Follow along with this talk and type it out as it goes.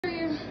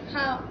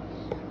how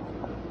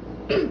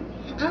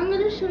I'm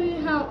gonna show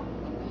you how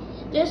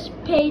this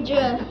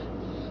pager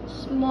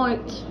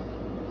Smart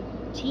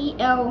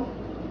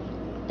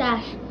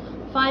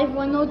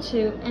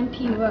TL-5102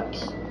 MP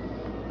works.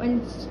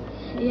 When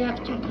you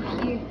have to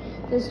hear,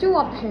 there's two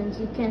options.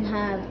 You can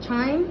have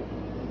chime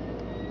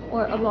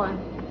or alarm.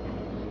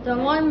 The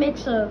alarm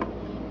makes a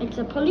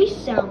police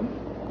sound.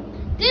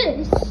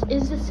 This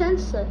is the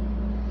sensor.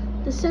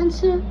 The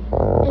sensor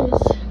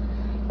is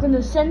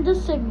gonna send the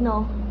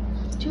signal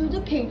to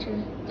the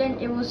pager, then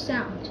it will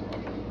sound.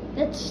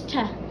 Let's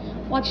test.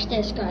 Watch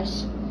this,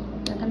 guys.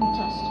 We're gonna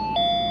test.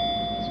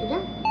 See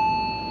that?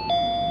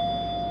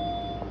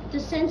 The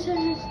sensor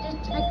has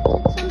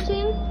detected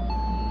something.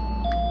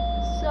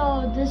 So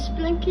this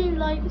blinking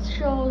light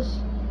shows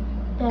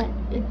that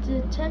it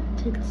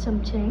detected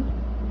something.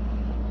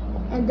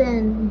 And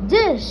then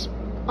this,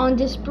 on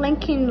this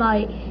blinking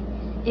light,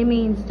 it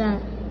means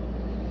that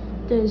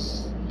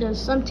there's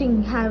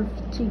something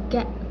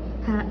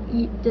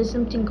there's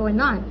something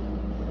going on.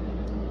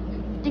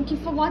 Thank you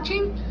for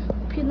watching.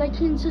 If you like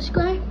and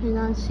subscribe, and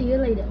I'll see you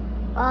later.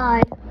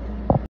 Bye.